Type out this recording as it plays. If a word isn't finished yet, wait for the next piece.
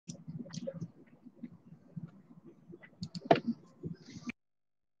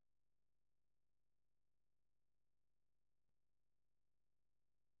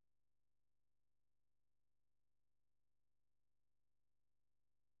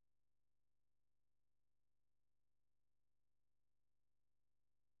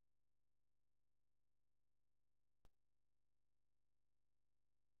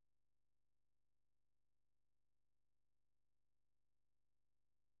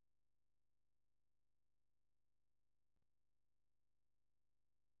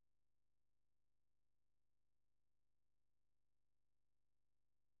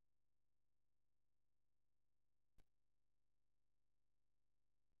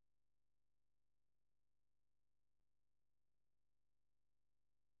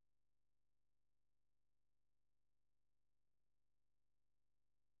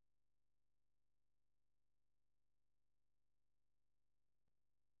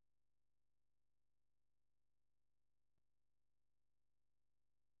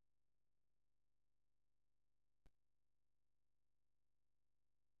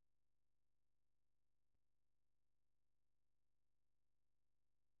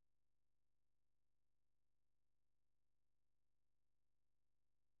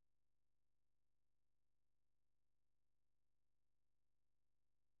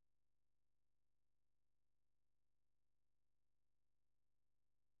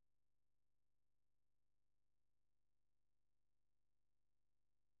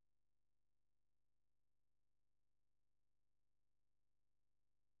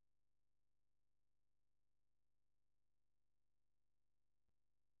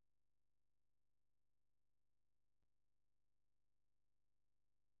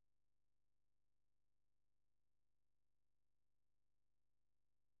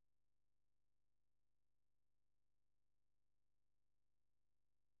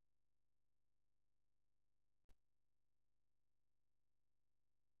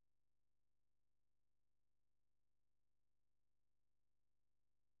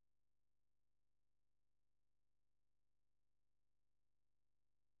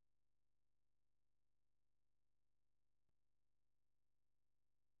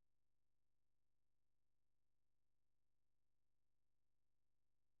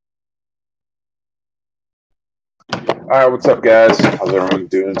Alright, what's up, guys? How's everyone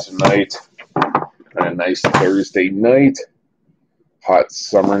doing tonight? On a nice Thursday night. Hot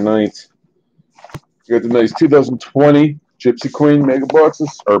summer night. We got the nice 2020 Gypsy Queen mega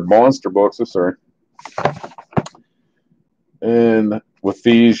boxes, or monster boxes, sorry. And with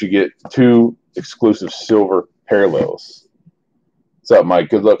these, you get 2 exclusive silver parallels. What's up, Mike?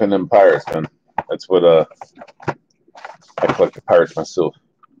 Good luck on them pirates, man. That's what, I collect the pirates myself.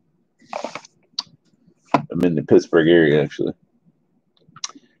 I'm in the Pittsburgh area, actually.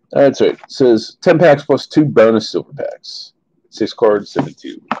 That's right. It says 10 packs plus 2 bonus silver packs. 6 cards,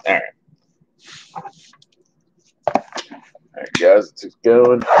 72. All right. All right, guys, let's get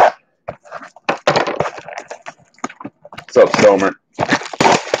going. What's up, Stomer?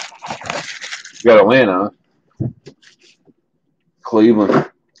 You got Atlanta, Cleveland.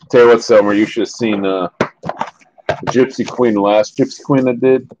 Tell you what, Stomer, you should have seen the Gypsy Queen, the last Gypsy Queen I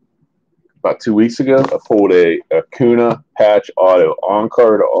did about 2 weeks ago. I pulled a Kuna patch auto,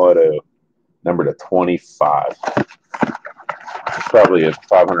 on-card auto, number to 25. It's probably a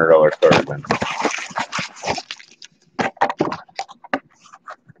 $500 card, man.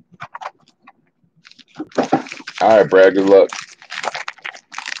 All right, Brad, good luck.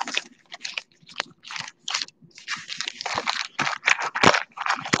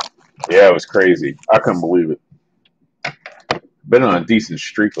 Yeah, it was crazy. I couldn't believe it. Been on a decent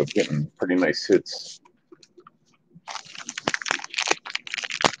streak of getting pretty nice hits.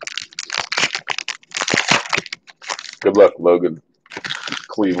 Good luck, Logan.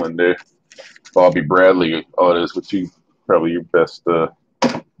 Cleveland there. Bobby Bradley autos, which you probably your best card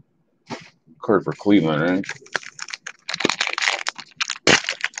for Cleveland, right?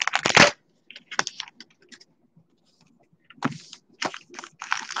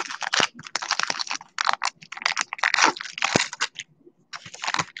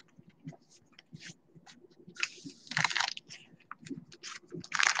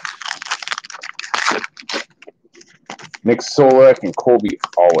 Nick Solak and Colby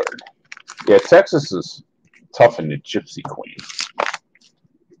Allard. Yeah, Texas is tough in the Gypsy Queen.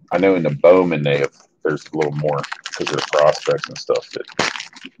 I know in the Bowman there's a little more because of the prospects and stuff. But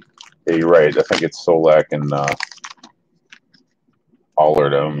yeah, you're right. I think it's Solak and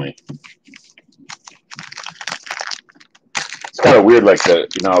Allard only. It's kind of weird, like the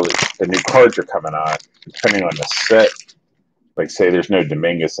new cards are coming on, depending on the set. Like, say there's no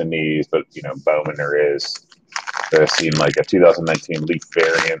Dominguez in these, but Bowman there is. I've seen like a 2019 Leaf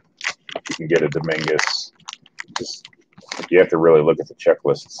variant. You can get a Dominguez. Just you have to really look at the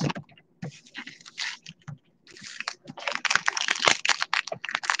checklists.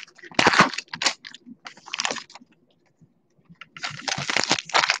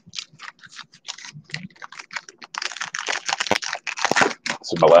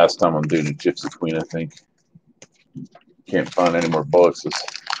 This is my last time I'm doing a Gypsy Queen, I think. Can't find any more boxes.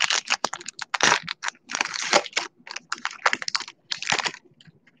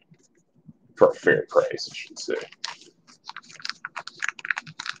 For a fair price, I should say.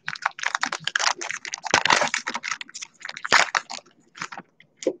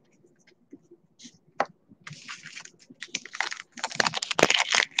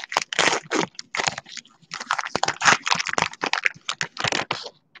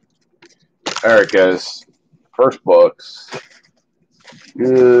 All right, guys. First box.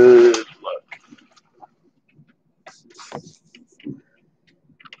 Good luck.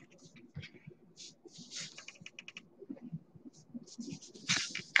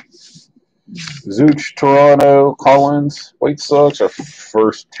 Zooch, Toronto, Collins, White Sox, our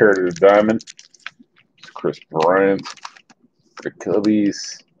first tear to the diamond. Chris Bryant, the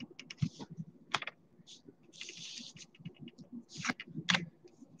Cubbies.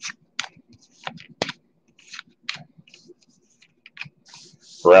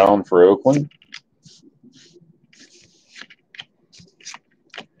 Brown for Oakland.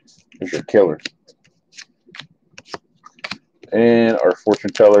 Here's your killer. And our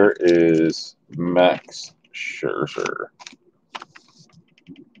fortune teller is Max Scherzer.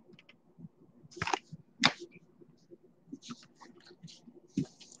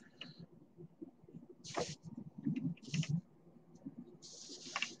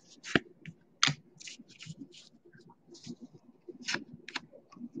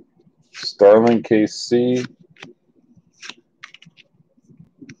 Starling KC.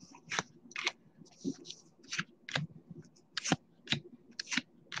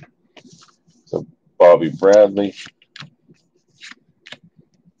 So Bobby Bradley.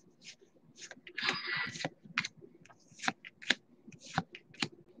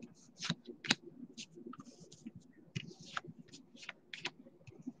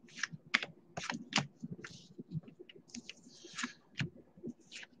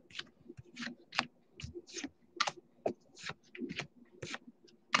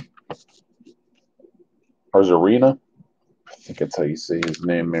 Arzarena. I think that's how you say his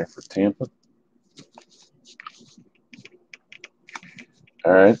name there for Tampa.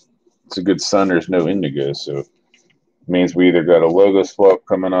 All right. It's a good sign there's no Indigo, so it means we either got a logo swap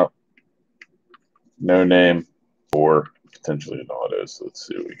coming up, no name, or potentially an auto. So let's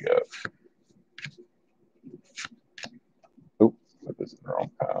see what we got. Oh, that was in the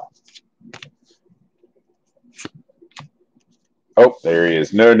wrong pile. Oh, there he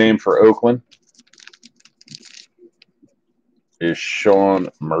is. No name for Oakland is Sean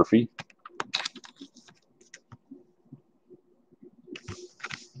Murphy.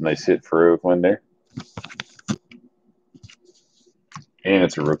 Nice hit for Oakland there. And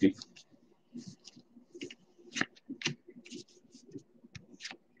it's a rookie.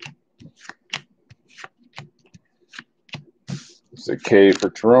 It's a K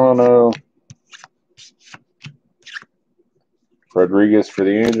for Toronto. Rodriguez for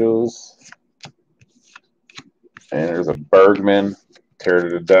the Angels. And there's a Bergman, tear to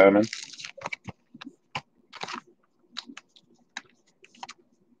the diamond.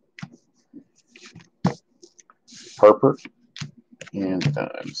 Harper and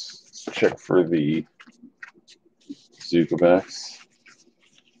dimes. Let's check for the Zuckerbacks.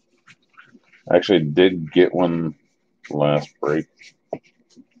 I actually did get one last break.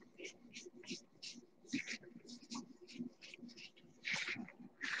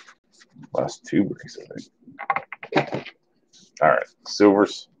 Last two breaks, I think. All right,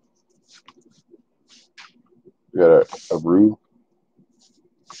 silvers. We got a Rue.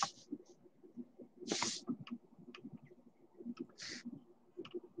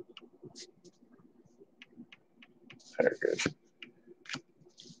 Very good.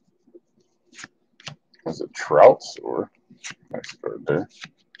 Was it Trouts or nice card there?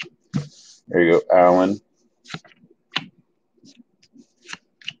 There you go, Allen.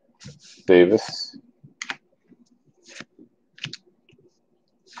 Davis.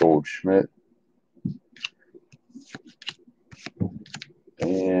 Goldschmidt.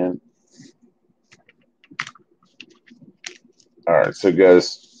 And all right, so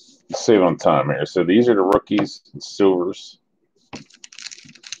guys, save on time here. So these are the rookies and silvers.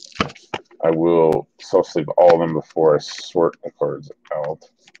 I will self-sleeve all of them before I sort the cards out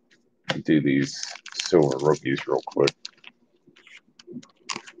and do these silver rookies real quick.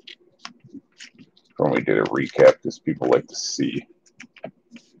 When we did a recap, because people like to see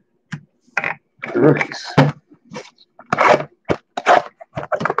the rookies.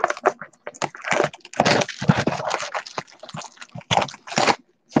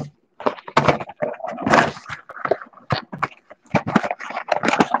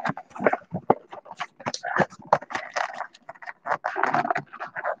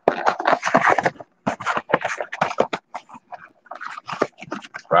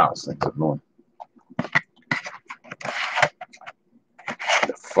 Wow, this thing's annoying.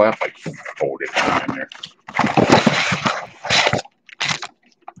 The flap like folded in there.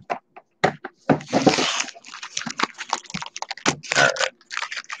 All right.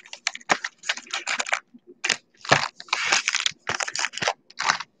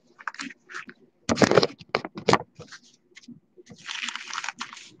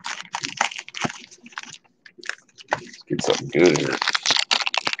 Let's get something good here.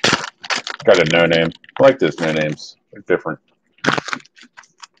 Got a no name. I like those no names. They're different.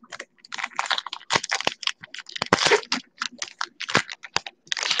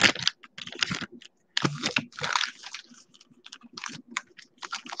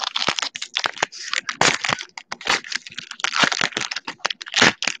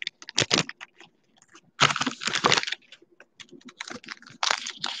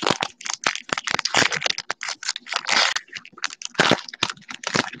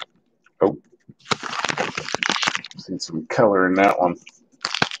 Oh, seen some color in that one.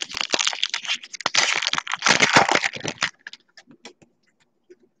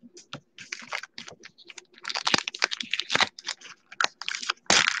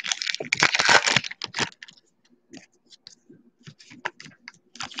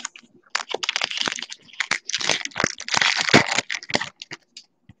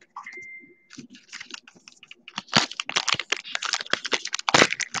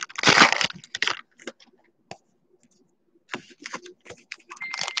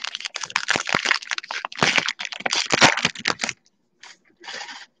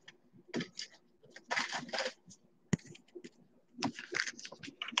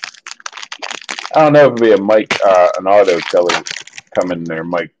 I don't know if it'll be a Mike, an auto color coming there.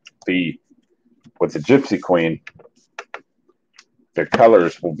 Mike, with the Gypsy Queen, their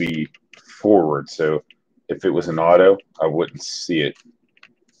colors will be forward. So if it was an auto, I wouldn't see it.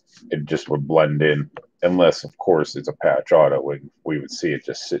 It just would blend in. unless of course it's a patch auto, when we would see it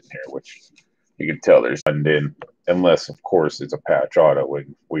just sitting here, which you can tell there's none in. Unless of course it's a patch auto,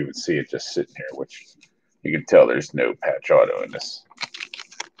 when we would see it just sitting here, which you can tell there's no patch auto in this.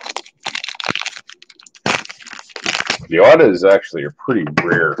 The autos actually are pretty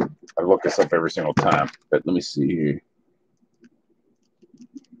rare. I look this up every single time, but let me see here.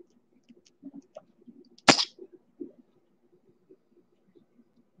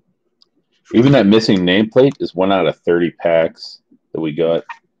 Even that missing nameplate is 1 out of 30 packs that we got.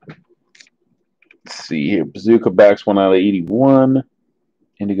 Let's see here. Bazooka backs 1 out of 81.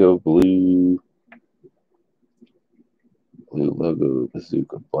 Indigo blue. Blue logo.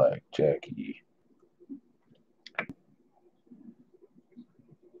 Bazooka black. Jackie.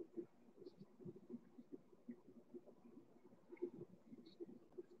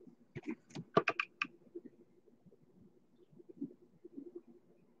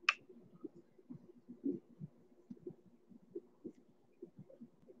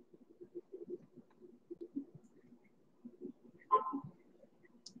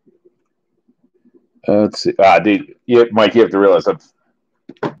 Let's see. Dude, yeah, Mike, you have to realize I've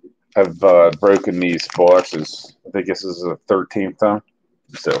broken these boxes. I think this is the 13th time.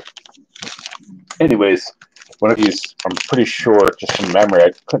 So, anyways, one of these, I'm pretty sure, just from memory,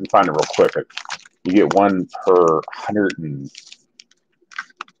 I couldn't find it real quick. You get 1 per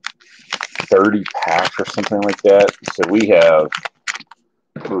 130 packs or something like that. So we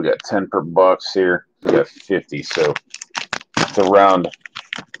got 10 per box here. We got 50. So it's around,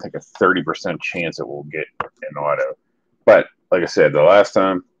 I think, a 30% chance that we'll get an auto. But like I said, the last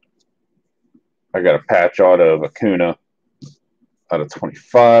time I got a patch auto of Acuna out of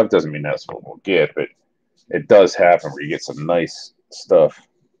 25. Doesn't mean that's what we'll get, but it does happen where you get some nice stuff.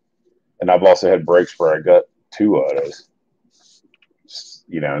 And I've also had breaks where I got 2 autos.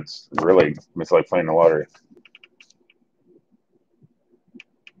 You know, it's like playing the lottery.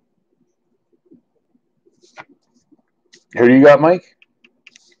 Who do you got, Mike?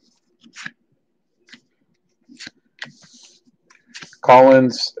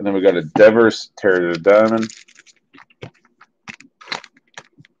 Collins, and then we got a Devers, Terry the Diamond.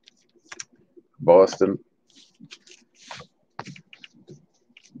 Boston.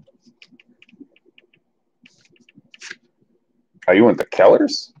 Oh, you went the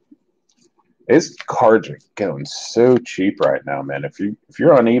Kellers? His cards are going so cheap right now, man. If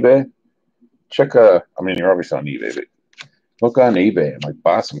you're on eBay, check I mean, you're obviously on eBay, but look on eBay and like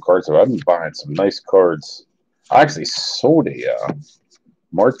buy some cards. So I've been buying some nice cards. I actually sold a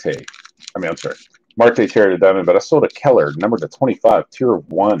Marte. I'm sorry, Marte Terry the Diamond, but I sold a Keller, number to 25, tier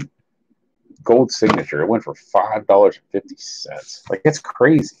 1, gold signature. It went for $5.50. Like, it's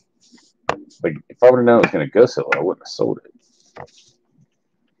crazy. Like, if I would have known it was going to go so low, I wouldn't have sold it.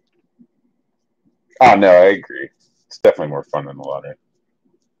 Oh, no, I agree. It's definitely more fun than the lottery.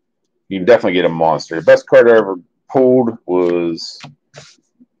 You can definitely get a monster. The best card I ever pulled was a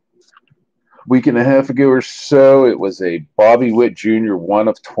week and a half ago or so. It was a Bobby Witt Jr. 1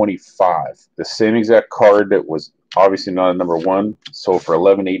 of 25. The same exact card that was obviously not a number 1, sold for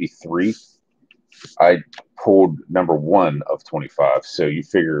 $11.83. I pulled number 1 of 25. So you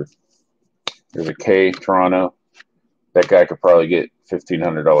figure there's a K, Toronto. That guy could probably get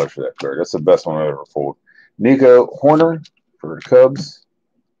 $1,500 for that card. That's the best one I've ever pulled. Nico Horner for the Cubs.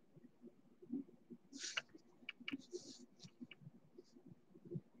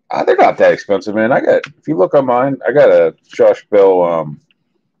 They're not that expensive, man. If you look on mine, I got a Josh Bell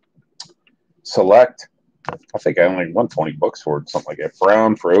Select. I think I only won $20 for it, something like that.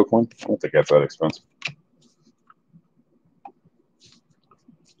 Brown for Oakland. I don't think that's that expensive.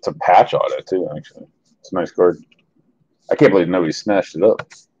 It's a patch auto too, actually. It's a nice card. I can't believe nobody snatched it up.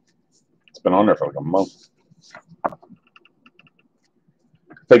 It's been on there for like a month. I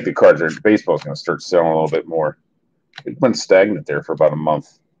think the cards baseball's going to start selling a little bit more. It went stagnant there for about a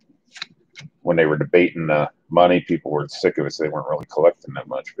month. When they were debating money, people were sick of it, so they weren't really collecting that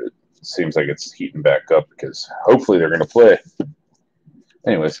much. But it seems like it's heating back up because hopefully they're going to play.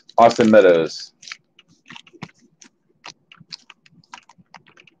 Anyways, Austin Meadows.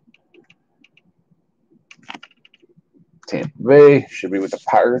 Tampa Bay should be with the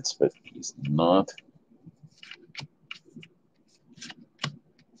Pirates, but he's not.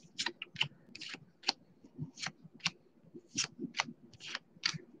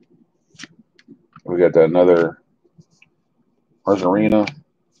 We got another Arena,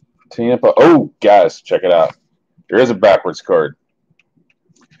 Tampa. Oh, guys, check it out. There is a backwards card.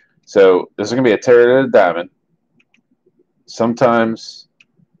 So this is going to be a Terry the Diamond. Sometimes,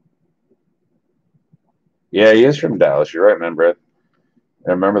 yeah, he is from Dallas. You're right, man, Brett.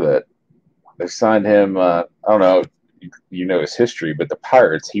 I remember that. They signed him. I don't know. You know his history, but the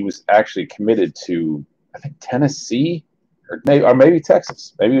Pirates. He was actually committed to, I think, Tennessee or maybe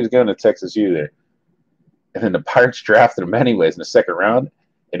Texas. Maybe he was going to Texas U there. And then the Pirates drafted him anyways in the second round,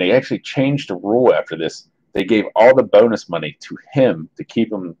 and they actually changed the rule after this. They gave all the bonus money to him to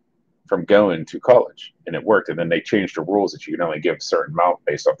keep him from going to college, and it worked. And then they changed the rules that you can only give a certain amount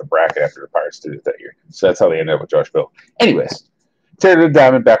based off the bracket after the Pirates did it that year. So that's how they ended up with Josh Bell. Anyways, tear to the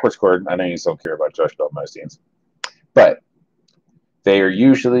diamond, backwards cord. I know you don't care about Josh Bell most teams, but they are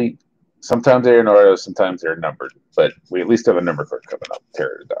usually, sometimes they're in auto, sometimes they're numbered, but we at least have a number card coming up.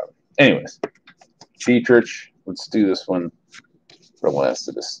 Tear to the diamond. Anyways, Dietrich, let's do this one for the last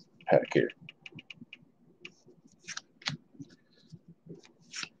of this pack here.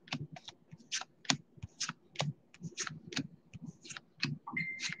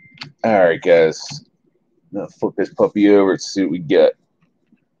 All right, guys. Now flip this puppy over and see what we get.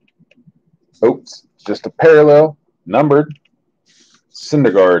 Oops, just a parallel, numbered,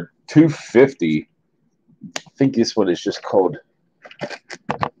 Syndergaard, 250. I think this one is just called,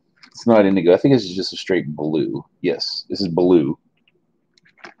 it's not indigo. I think this is just a straight blue. Yes, this is blue.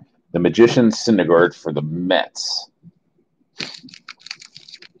 The Magician Syndergaard for the Mets. It's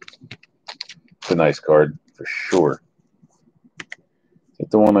a nice card for sure. Is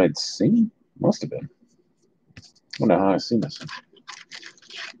that the one I'd seen? Must have been. I don't know how I've seen this.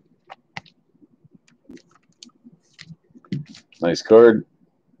 Nice card.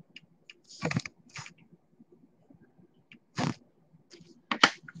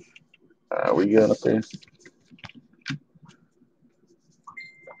 What you got up there?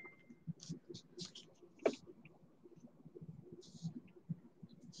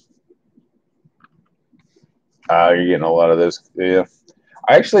 You're getting a lot of those. Yeah.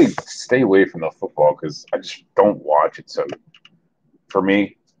 I actually stay away from the football because I just don't watch it. So for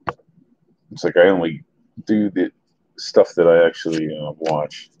me, it's like I only do the stuff that I actually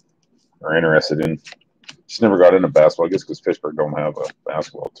watch or interested in. Just never got into basketball. I guess because Pittsburgh don't have a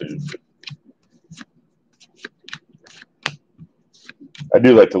basketball team. I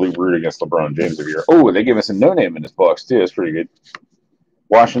do like to root against LeBron James every year. Oh, they gave us a no name in this box too. That's pretty good.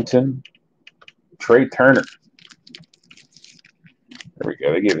 Washington, Trey Turner. There we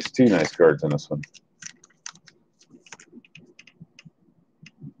go. They gave us two nice cards in this one.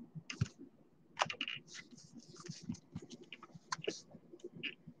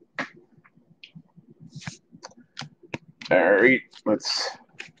 All right, let's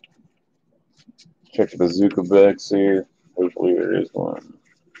check the bazooka backs here. Hopefully there is one.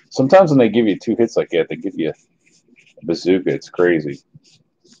 Sometimes when they give you two hits like that, they give you a bazooka. It's crazy.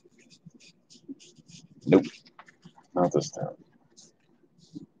 Nope, not this time.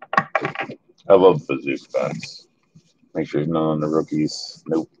 I love bazooka backs. Make sure there's none on the rookies.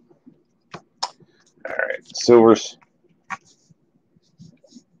 Nope. All right, silvers.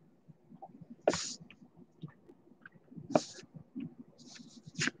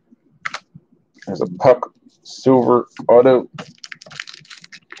 There's a puck silver auto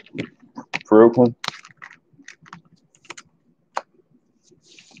for Oakland.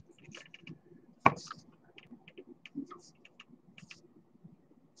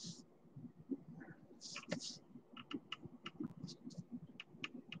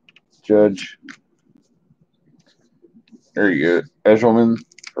 Judge. There you go. Edelman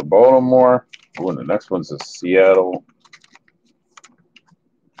for Baltimore. Oh, and the next one's a Seattle.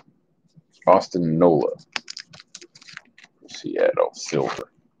 Austin Nola. Seattle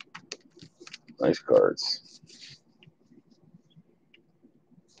silver. Nice cards.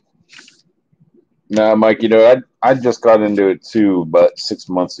 Now, Mike, I just got into it too about 6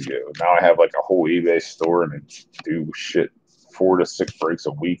 months ago. Now I have like a whole eBay store and I do shit 4 to 6 breaks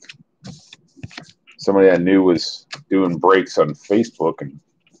a week. Somebody I knew was doing breaks on Facebook and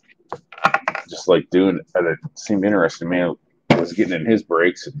just like doing it. And it seemed interesting. Man, I was getting in his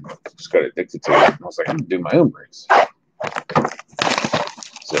breaks and just got addicted to it. And I was like, I'm going to do my own breaks.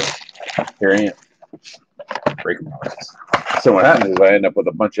 So here I am, breaking boxes. So what happens is I end up with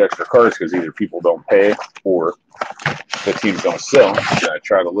a bunch of extra cards because either people don't pay or the teams don't sell. And I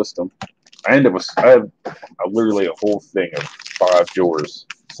try to list them. I have literally a whole thing of 5 drawers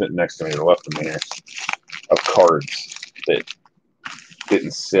sitting next to me or left of me here of cards that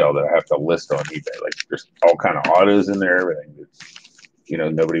didn't sell that I have to list on eBay. Like there's all kind of autos in there, everything that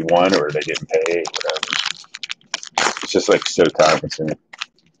nobody won or they didn't pay, whatever. It's just like so time consuming.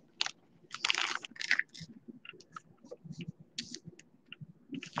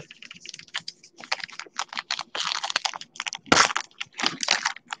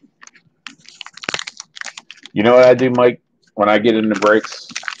 You know what I do, Mike, when I get into breaks?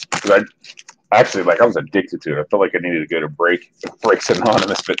 Actually, like I was addicted to it. I felt like I needed to go to Breaks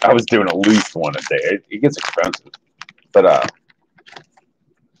Anonymous, but I was doing at least one a day. It gets expensive. But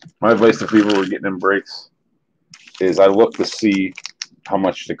my advice to people who are getting in breaks is I look to see how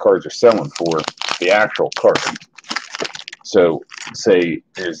much the cards are selling for the actual card. So, say,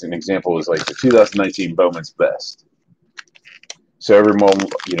 there's an example is like the 2019 Bowman's Best. So everyone,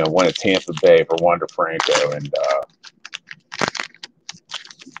 wanted Tampa Bay for Wander Franco and,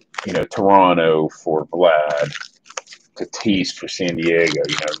 Toronto for Vlad, Tatis for San Diego.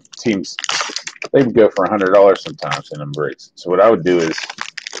 Teams, they would go for $100 sometimes in them breaks. So what I would do is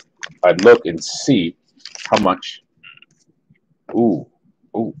I'd look and see how much. Ooh,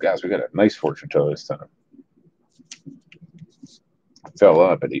 guys, we got a nice fortune teller this time. Fell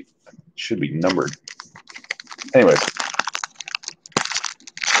up, but he should be numbered. Anyways,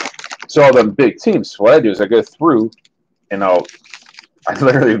 so all them big teams. What I do is I go through and I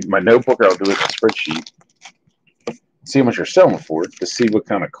literally my notebook. Or I'll do it in a spreadsheet. See how much you're selling for to see what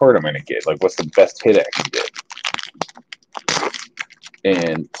kind of card I'm going to get. Like, what's the best hit I can get?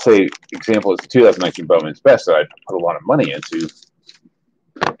 And say, example, is the 2019 Bowman's Best that I put a lot of money into.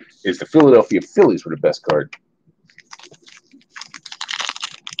 Is the Philadelphia Phillies were the best card.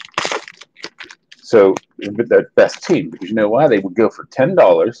 So the best team, because you know why? They would go for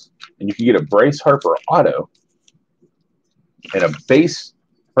 $10, and you could get a Bryce Harper auto and a base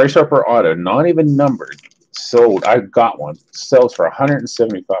Bryce Harper auto, not even numbered, sold. I got one, sells for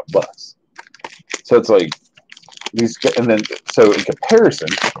 $175. So it's like these, and then so in comparison,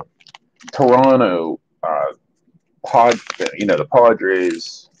 Toronto, the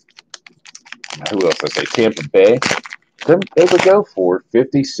Padres. Who else? I say Tampa Bay. They would go for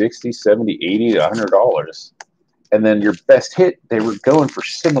 $50, $60, $70, $80 to $100. And then your best hit, they were going for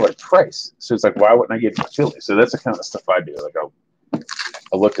similar price. So it's like, why wouldn't I get the Philly? So that's the kind of stuff I do. Like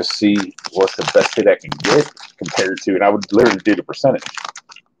I'll look to see what's the best hit I can get compared to, and I would literally do the percentage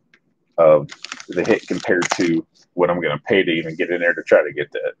of the hit compared to what I'm going to pay to even get in there to try to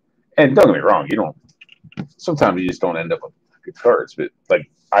get that. And don't get me wrong, sometimes you just don't end up with good cards. But like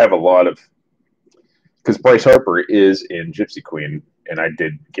I have a lot of, because Bryce Harper is in Gypsy Queen, and I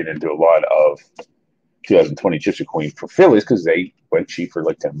did get into a lot of 2020 Gypsy Queen for Phillies because they went cheap for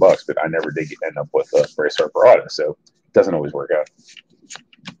like $10, but I never did end up with a Bryce Harper auto, so it doesn't always work out.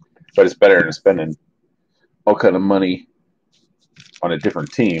 But it's better than spending all kind of money on a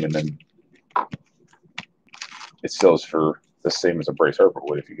different team, and then it sells for the same as a Bryce Harper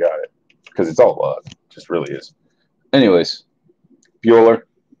would if you got it, because it's all luck. It just really is. Anyways, Bueller.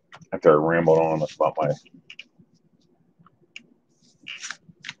 After I rambled on about my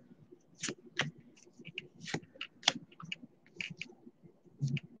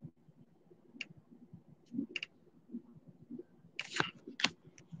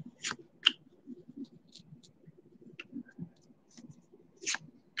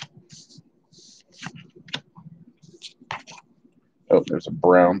there's a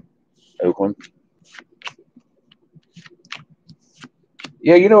Brown, Oakland.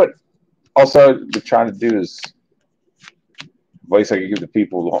 Yeah, you know what? Also, they're trying to do is advice I can give to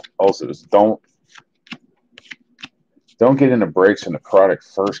people also is don't get into breaks when the product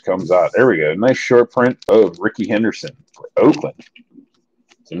first comes out. There we go. Nice short print of Ricky Henderson for Oakland.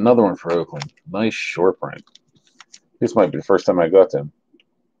 It's another one for Oakland. Nice short print. This might be the first time I got them.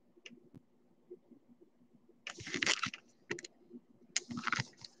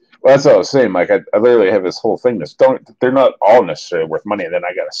 Well, that's what I was saying, Mike. I literally have this whole thing. They're not all necessarily worth money. And then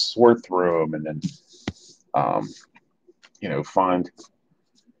I got to sort through them and then,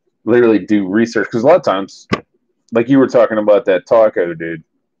 literally do research. Because a lot of times, like you were talking about that Taco dude,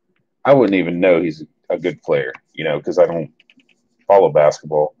 I wouldn't even know he's a good player, because I don't follow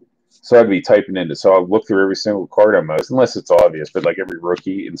basketball. So I'd be typing into, so I'll look through every single card almost, unless it's obvious, but like every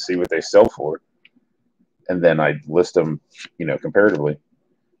rookie and see what they sell for. And then I'd list them, comparatively.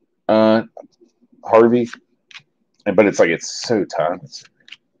 Harvey, but it's like it's so time.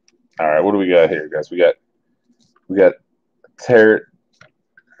 All right, what do we got here, guys? We got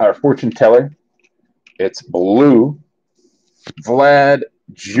our fortune teller. It's blue. Vlad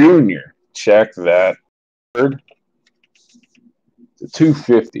Jr. Check that. Third. The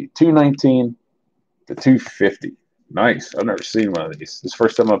 250, 219 to 250. Nice. I've never seen one of these. This is the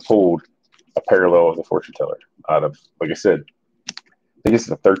first time I pulled a parallel of the fortune teller out of, like I said, I think it's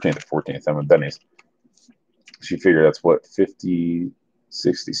the 13th or 14th time I've done these. So you figure that's what, 50,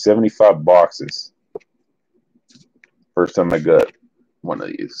 60, 75 boxes. First time I got one of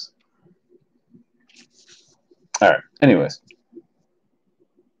these. All right. Anyways.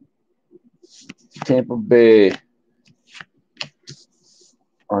 Tampa Bay.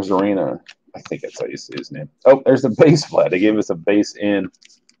 Arzarena. I think that's how you say his name. Oh, there's the base flat. They gave us a base and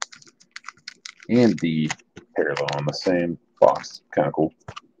the parallel on the same box. Kind of cool.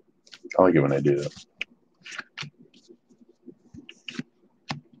 I like it when they do that.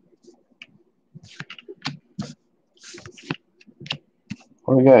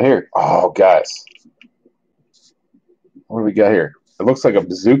 What do we got here? Oh, guys. What do we got here? It looks like a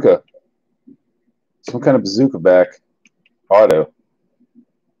bazooka. Some kind of bazooka back auto.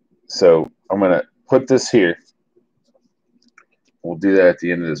 So I'm going to put this here. We'll do that at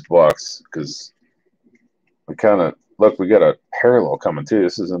the end of this box because we kind of, look, we got a parallel coming too.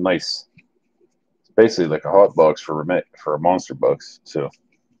 This is a nice, it's basically like a hot box for a monster box. So,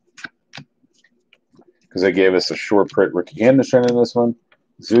 because they gave us a short print Ricky Anderson in this one,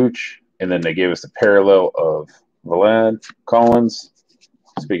 Zooch, and then they gave us the parallel of Vlad Collins.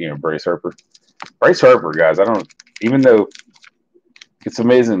 Speaking of Bryce Harper, guys, I don't, even though it's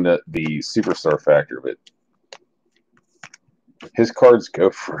amazing that the superstar factor of it, his cards go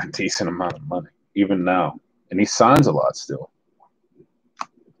for a decent amount of money, even now. And he signs a lot still.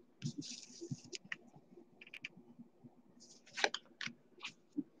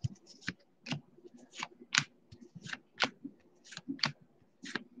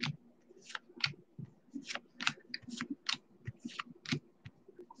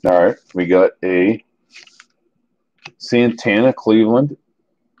 All right, we got a Santana Cleveland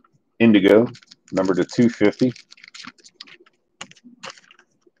Indigo, number to 250.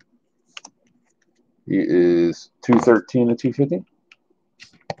 He is 213 to 250.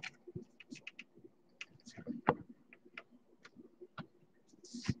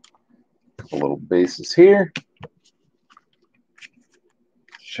 Couple little bases here.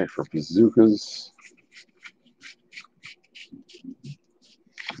 Check for bazookas.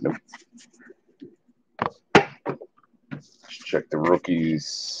 Nope. Check the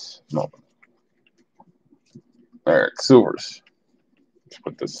rookies. No. All right, silvers. Let's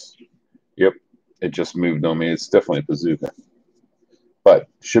put this. Yep, it just moved on me. It's definitely a bazooka. But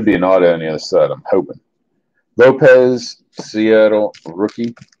should be an auto on the other side, I'm hoping. Lopez, Seattle,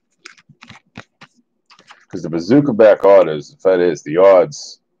 rookie. Because the bazooka back autos, if that is, the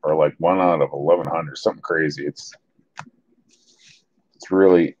odds are like 1 out of 1,100, something crazy. It's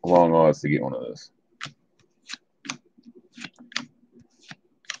really long odds to get one of those.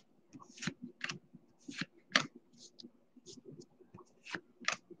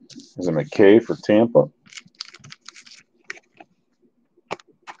 There's a McKay for Tampa. All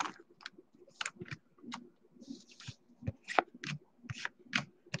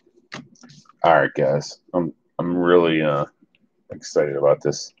right, guys. I'm really excited about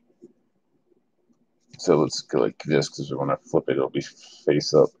this. So let's go like this because when I flip it, it'll be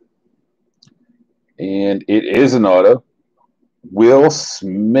face up. And it is an auto. Will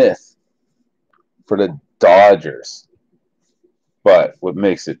Smith for the Dodgers. But what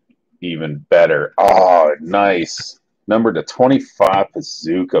makes it even better, oh, nice. Number to 25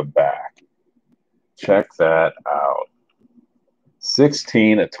 bazooka back. Check that out.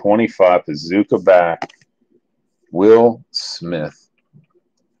 16 to 25 bazooka back. Will Smith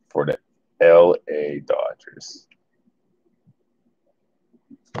for the LA Dodgers.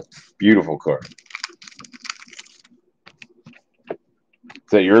 Beautiful card.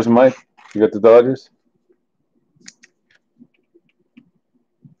 Is that yours, Mike? You got the Dodgers?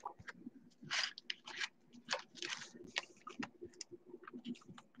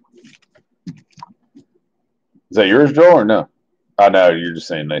 Is that yours, Joel, or no? Oh, no, you're just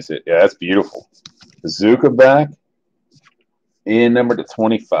saying nice hit. Yeah, that's beautiful. Bazooka back and number to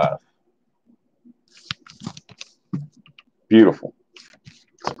 25. Beautiful.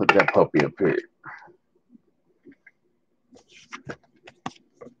 Let's put that puppy up here.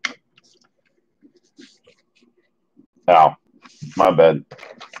 Oh, my bad.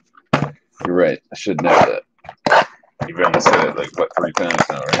 You're right. I should know that. You've only said it like, what, 3 times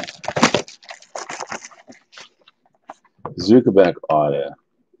now, right? Zuckerback auto.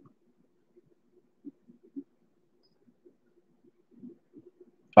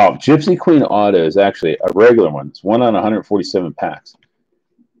 Oh, Gypsy Queen auto is actually a regular one. It's 1 on 147 packs.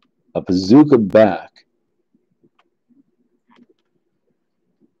 A bazooka back.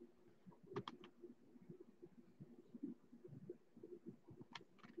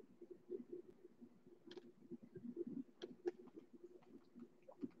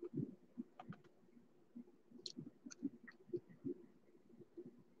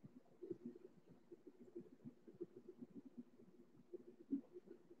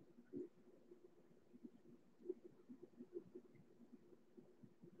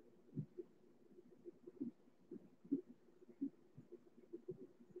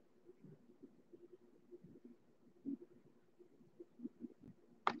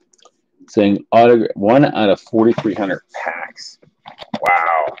 saying autograph 1 out of 4,300 packs.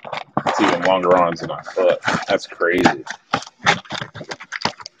 Wow, it's even longer on than I thought. That's crazy.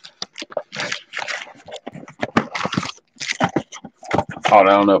 Oh, and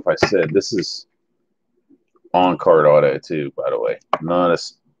I don't know if I said this is on card auto too. By the way, not a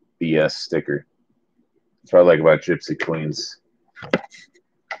BS sticker. That's what I like about Gypsy Queens.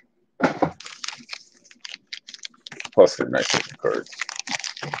 Plus, they're nice looking cards.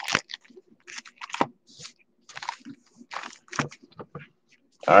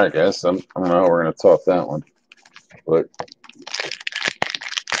 All right, guys. I don't know how we're going to top that one, but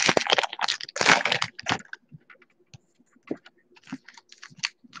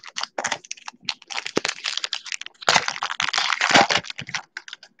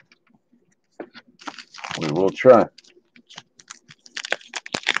we will try.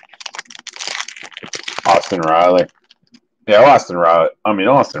 Austin Riley. Yeah, Austin Riley. I mean,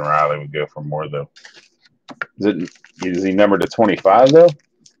 Austin Riley would go for more, though. Is he numbered to 25, though?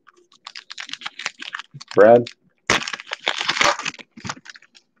 Brad?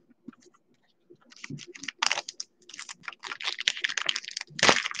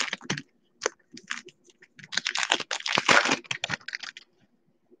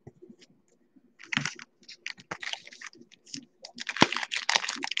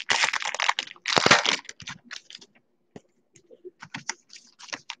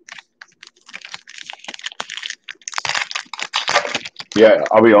 Yeah,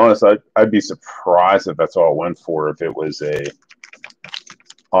 I'll be honest. I'd be surprised if that's all it went for if it was a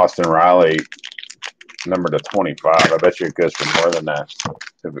Austin Riley numbered to 25. I bet you it goes for more than that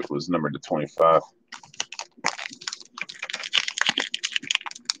if it was numbered to 25.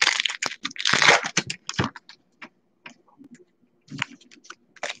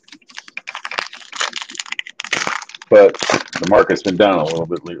 But the market's been down a little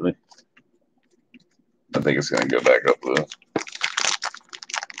bit lately. I think it's going to go back up, though.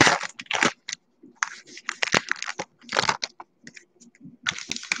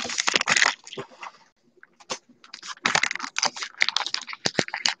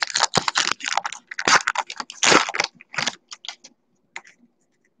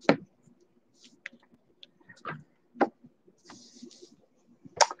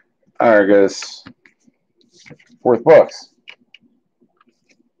 All right, guys. Fourth box.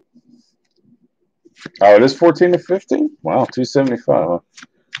 Oh, it is 14 to 15? Wow, 275,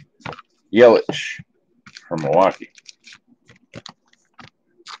 huh? Yelich from Milwaukee.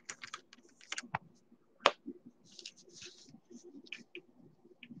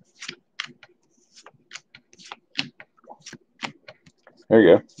 There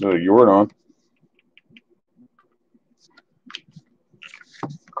you go. Little Jordan.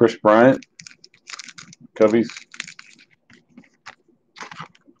 Chris Bryant. Cubbies.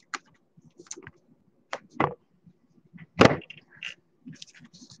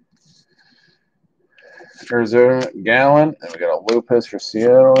 Arizona, Gallon. And we got a Lopez for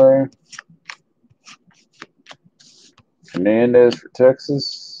Seattle there. Hernandez for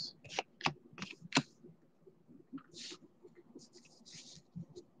Texas.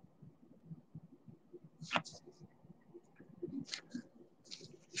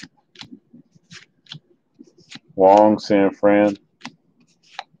 Wong, San Fran.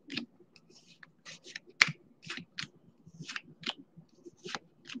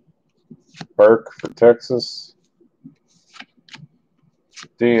 Burke for Texas.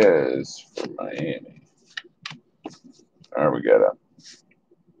 Diaz for Miami. All right, we got a,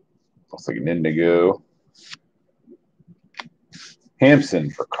 looks like an indigo. Hampson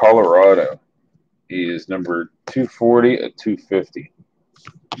for Colorado. He is number 240 at 250.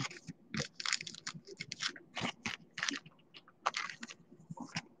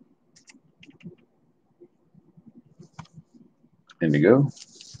 Indigo.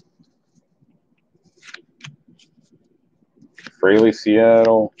 Fraley,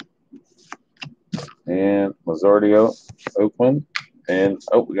 Seattle. And Lazardio, Oakland. And,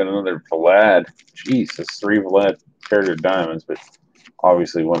 oh, we got another Vlad. Jeez, that's 3 Vlad character diamonds, but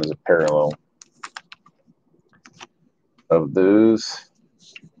obviously one is a parallel of those.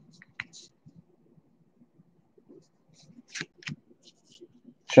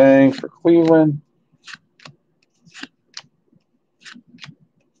 Chang for Cleveland.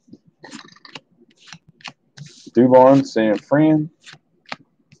 Dubon, San Fran.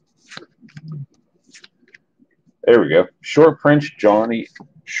 There we go. Short print,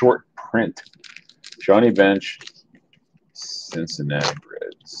 Johnny Bench, Cincinnati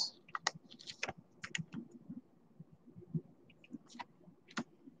Reds.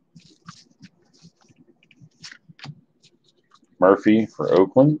 Murphy for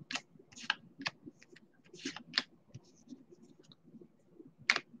Oakland.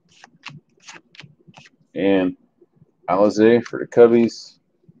 And Alizé for the Cubbies.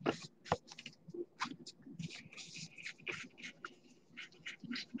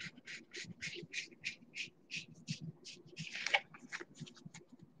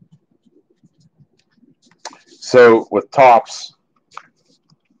 So with Topps,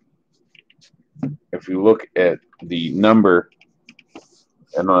 if you look at the number,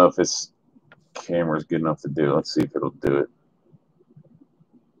 I don't know if this camera is good enough to do it. Let's see if it'll do it.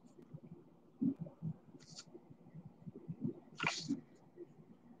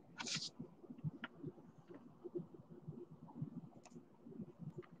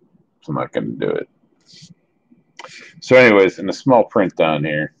 So I'm not going to do it. So anyways, in the small print down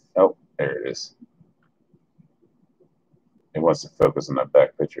here, oh, there it is. It wants to focus on that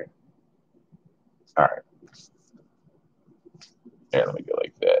back picture. All right. There, let me go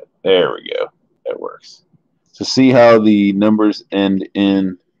like that. There we go. That works. So see how the numbers end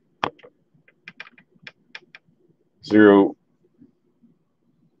in 0.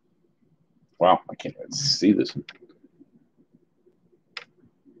 Wow, I can't even see this one.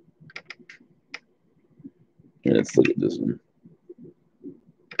 Here, let's look at this one.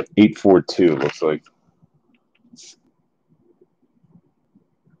 842 looks like.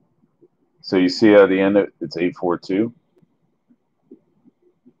 So you see how the end of it's 842.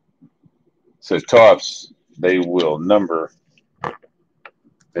 So Topps, they will number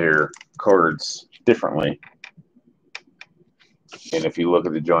their cards differently. And if you look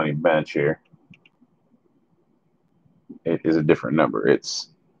at the Johnny Bench here, it is a different number. It's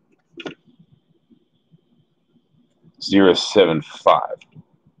 075.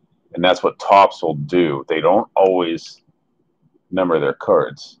 And that's what Topps will do. They don't always number their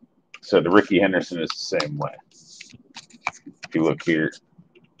cards. So the Ricky Henderson is the same way. If you look here,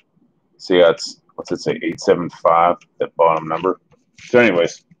 see how it's, what's it say, 875, that bottom number. So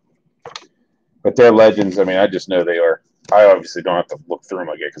anyways, but they're legends. I mean, I just know they are. I obviously don't have to look through them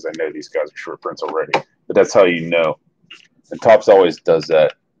again because I know these guys are short prints already. But that's how you know. And Topps always does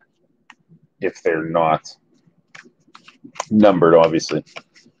that if they're not numbered, obviously.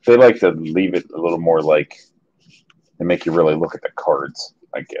 They like to leave it a little more like, and make you really look at the cards,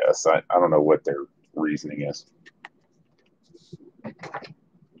 I guess. I don't know what their reasoning is.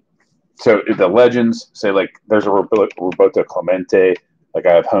 So the legends, say like there's a Roberto Clemente, like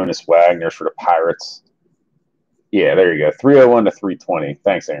I have Honus Wagner's for the Pirates. Yeah, there you go. 301 to 320.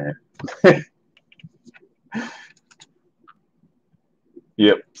 Thanks, Aaron.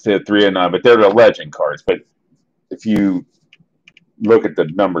 Yep, said 309, but they're the legend cards. But if you look at the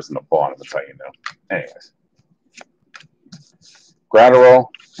numbers in the bottom, that's how you know. Anyways. Gratterall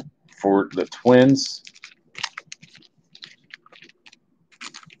for the Twins.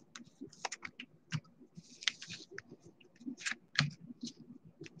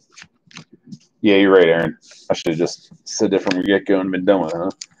 Yeah, you're right, Aaron. I should have just said that from the get-go and been done with it,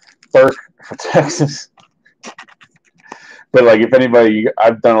 huh? Burke for Texas. But, like, if anybody,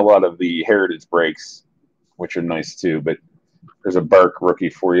 I've done a lot of the heritage breaks, which are nice, too. But there's a Burke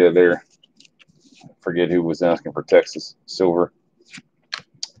rookie for you there. I forget who was asking for Texas. Silver.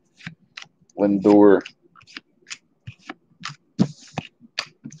 Lindor.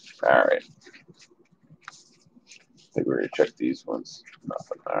 All right. I think we're going to check these ones.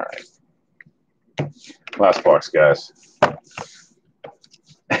 Nothing. All right. Last box, guys.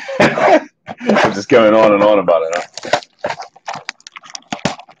 I'm just going on and on about it, huh?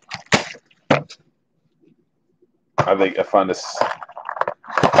 I find this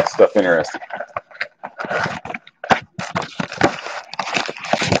stuff interesting.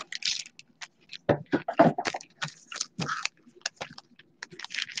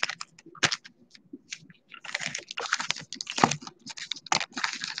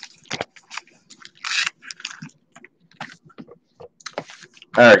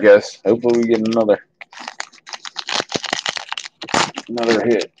 All right, guys. Hopefully we get another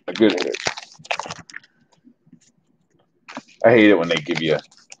hit, a good hit. I hate it when they give you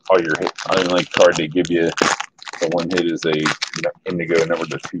all your hit. I don't like card they give you. The one hit is a indigo number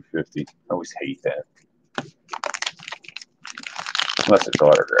to 250. I always hate that. Unless it's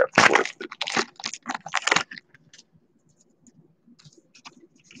autographed, of course. But.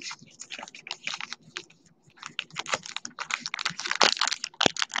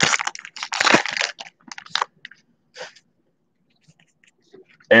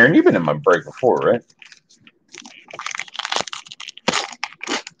 Aaron, you've been in my break before, right?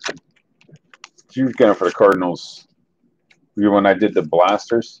 You were going for the Cardinals. You when I did the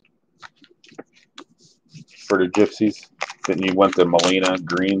blasters for the Gypsies. Then you went to Molina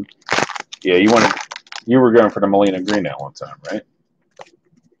Green. Yeah, you were going for the Molina Green at one time, right?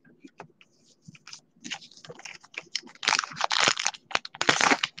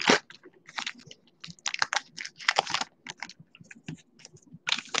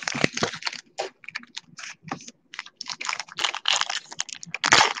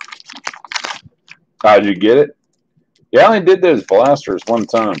 How'd you get it? Yeah, I only did those blasters one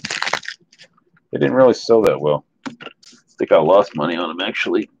time. They didn't really sell that well. I think I lost money on them,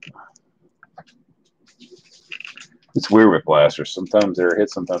 actually. It's weird with blasters. Sometimes they're a hit,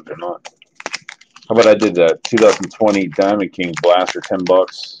 sometimes they're not. How about I did the 2020 Diamond King blaster,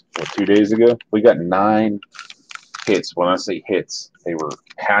 $10, 2 days ago? We got 9 hits. When I say hits, they were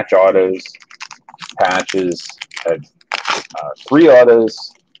patch autos, patches, had 3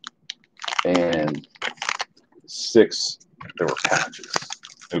 autos, and 6 there were patches.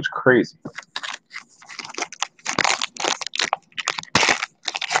 It was crazy.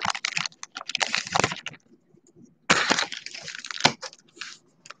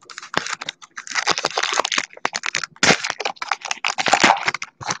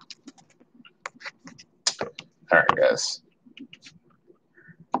 All right, guys.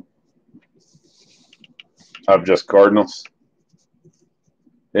 Of just Cardinals.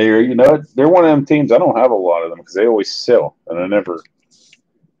 You know what? They're one of them teams. I don't have a lot of them because they always sell, and I never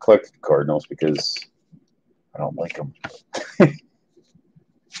collected Cardinals because I don't like them.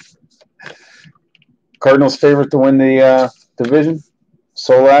 Cardinals favorite to win the division.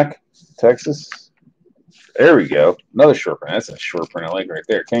 Solak, Texas. There we go. Another short print. That's a short print I like right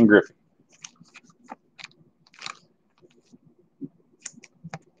there. Ken Griffey.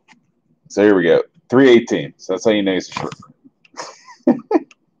 So here we go. 318. So that's how you know it's a short print.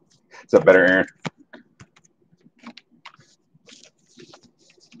 Is that better, Aaron?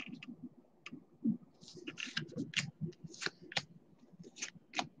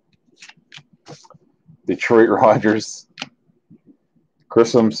 Detroit Rogers.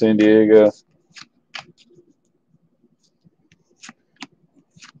 Grissom, San Diego.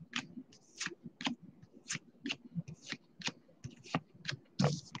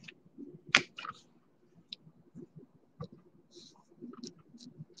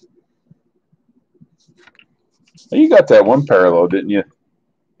 You got that one parallel, didn't you?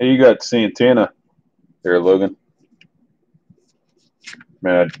 Hey, you got Santana there, Logan.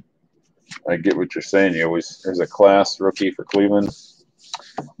 Man, I get what you're saying. You always there's a class rookie for Cleveland.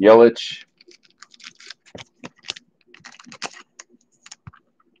 Yelich.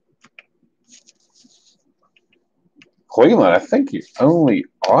 Cleveland, I think the only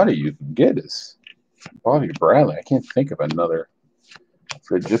auto you can get is Bobby Bradley. I can't think of another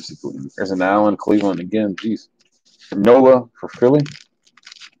for Gypsy Cleveland. There's an Allen Cleveland again. Jeez. Nola for Philly.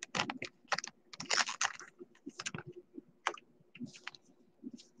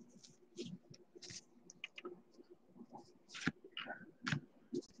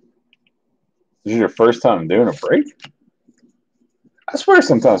 This is your first time doing a break? I swear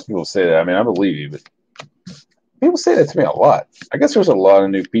sometimes people say that. I mean, I believe you, but people say that to me a lot. I guess there's a lot of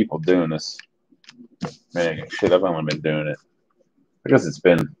new people doing this. Man, shit, I've only been doing it. I guess it's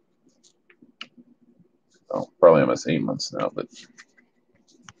been probably almost 8 months now, but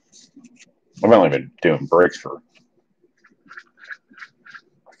I've only been doing breaks for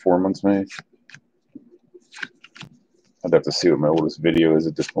 4 months, maybe. I'd have to see what my oldest video is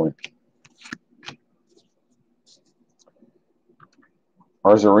at this point.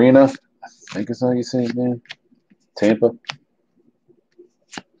 Arzarena, I think is how you say it, man. Tampa.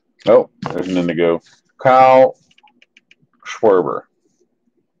 Oh, there's an indigo. Kyle Schwarber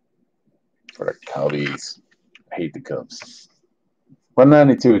for the Cubbies. I hate the Cubs.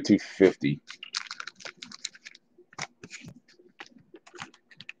 192 at 250.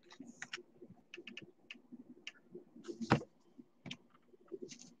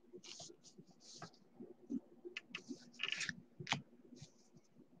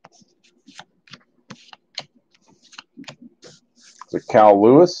 So Cal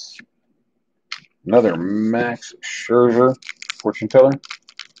Lewis. Another Max Scherzer fortune teller.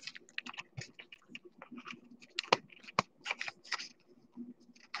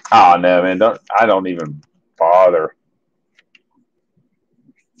 Oh no, man! I don't even bother.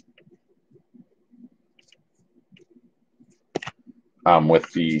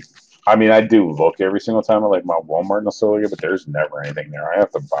 With the, I mean, I do look every single time at like my Walmart nostalgia, but there's never anything there. I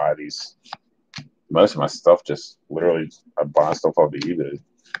have to buy these. Most of my stuff just literally I buy stuff off the eBay.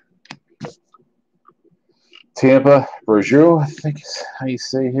 Tampa Bergeau, I think is how you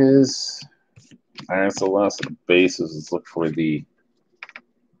say his. And that's the last of the bases. Let's look for the.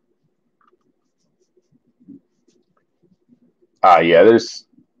 Yeah, there's.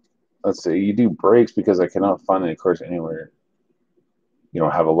 Let's see. You do breaks because I cannot find any cards anywhere. You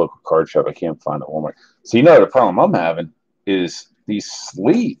don't have a local card shop. I can't find it at Walmart. So you know the problem I'm having is these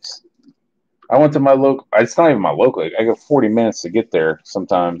sleeves. I went to my local. It's not even my local. I got 40 minutes to get there.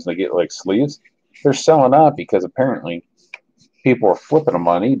 Sometimes they get like sleeves. They're selling out because apparently people are flipping them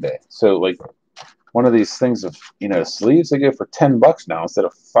on eBay. So like one of these things of, sleeves they go for $10 now instead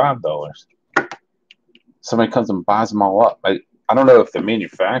of $5. Somebody comes and buys them all up. I don't know if the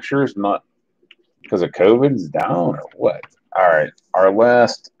manufacturer's not, because of COVID, is down or what. All right, our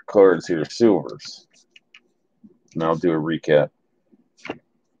last cards here are silvers. And I'll do a recap.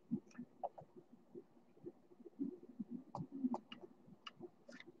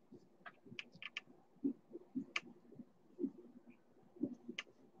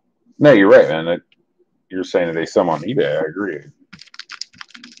 No, you're right, man. You're saying that they sell them on eBay. I agree.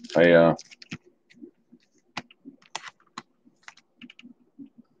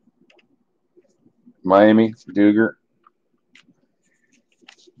 Miami, Duger.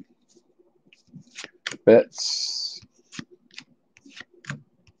 Betts.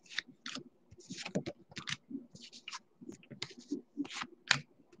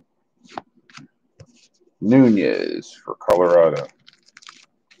 Nunez for Colorado.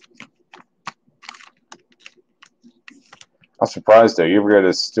 I'm surprised though. You ever go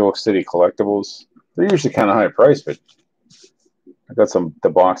to Steel City Collectibles? They're usually kind of high price, but I got the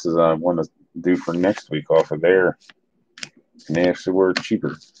boxes I want to do for next week off of there, and they actually were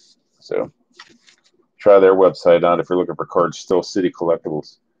cheaper. So try their website out if you're looking for cards. Steel City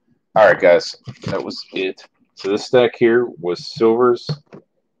Collectibles. All right, guys, that was it. So this stack here was silvers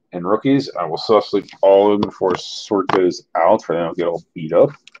and rookies. I will soft sleep all of them before I sort those out for them to get all beat up.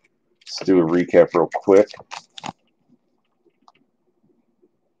 Let's do a recap real quick.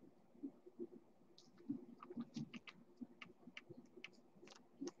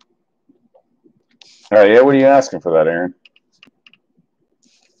 All right, yeah, what are you asking for that, Aaron?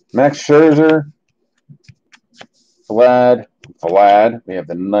 Max Scherzer, Vlad. We have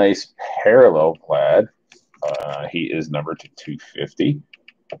the nice parallel Vlad. He is numbered to 250.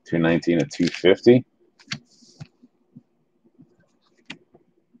 219 to 250.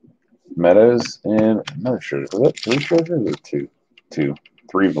 Meadows and another Scherzer. Was that 3 Scherzers or 2? 2.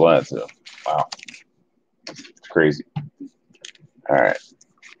 3 Vlads, though. Wow. It's crazy. All right.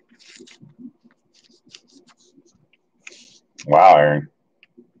 Wow, Aaron.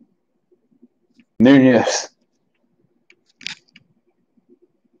 Nunez,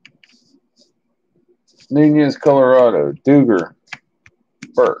 Colorado. Duger,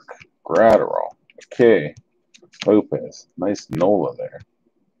 Burke, Gratterall, McKay, Lopez. Nice Nola there.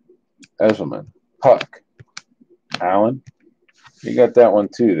 Esselman, Puck, Allen. You got that one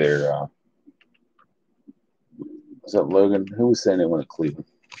too there. Was that Logan? Who was saying they went to Cleveland?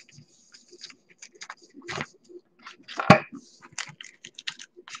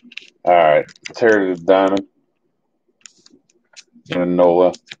 All right. Terry the Diamond. And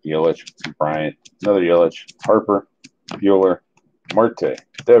Nola, Yelich, Bryant, another Yelich, Harper, Bueller, Marte,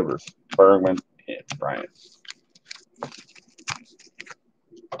 Devers, Bergman, and Bryant.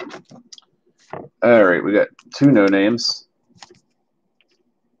 All right, we got 2 no names.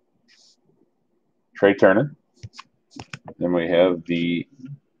 Trey Turner. Then we have the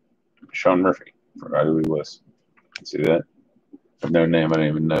Sean Murphy. Forgot who he was. See that? No name. I don't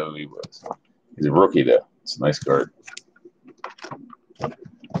even know who he was. He's a rookie, though. It's a nice card.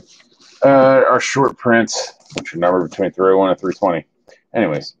 Our short prints, which are numbered between 301 and 320.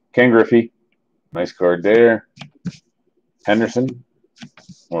 Anyways, Ken Griffey. Nice card there. Henderson.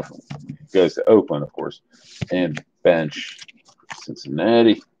 Well, goes to Oakland, of course. And Bench.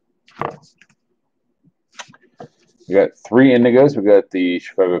 Cincinnati. We got 3 indigos. We got the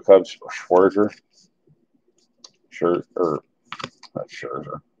Chicago Cubs, Schwarzer. Not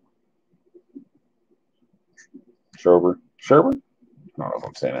Scherzer. Sherber. I don't know if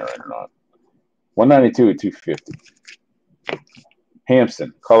I'm saying that right or not. 192 at 250.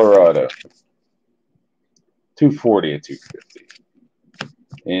 Hampson, Colorado. 240 at 250.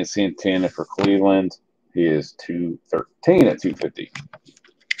 And Santana for Cleveland. He is 213 at 250.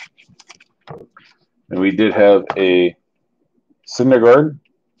 And we did have a Syndergaard,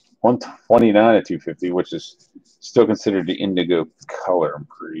 129 at 250, which is still considered the indigo color, I'm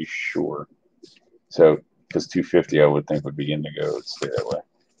pretty sure. So, because 250 I would think would be indigo, it would stay that way.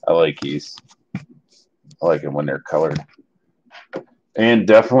 I like these. I like it when they're colored. And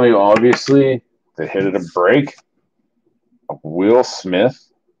definitely, obviously, the hit of the break, Will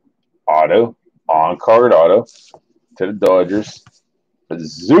Smith, auto, on-card auto, to the Dodgers.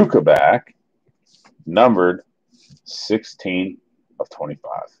 Bazooka back, numbered 16 of 25.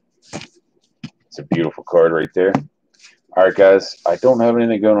 It's a beautiful card right there. All right, guys, I don't have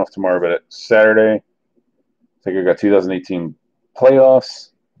anything going off tomorrow, but Saturday, I think I got 2018 playoffs.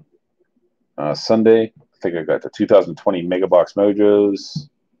 Sunday, I think I got the 2020 Mega Box Mojos.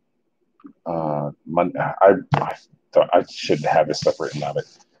 Monday, I thought I should have this stuff written down, but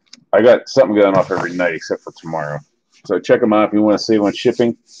I got something going off every night except for tomorrow. So check them out if you want to save on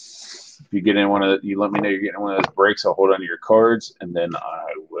shipping. If you get in one of the, you let me know you're getting one of those breaks. I'll hold on to your cards, and then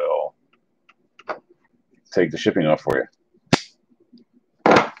I will take the shipping off for you.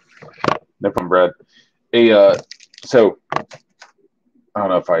 No problem, Brad. Hey, so I don't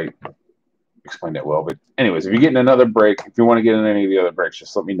know if I explained that well, but anyways, if you're getting another break, if you want to get in any of the other breaks,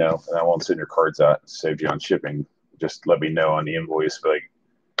 just let me know, and I won't send your cards out. Save you on shipping. Just let me know on the invoice. Like,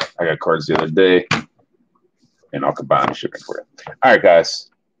 I got cards the other day, and I'll combine the shipping for you. All right, guys.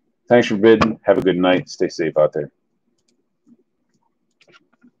 Thanks for bidding. Have a good night. Stay safe out there.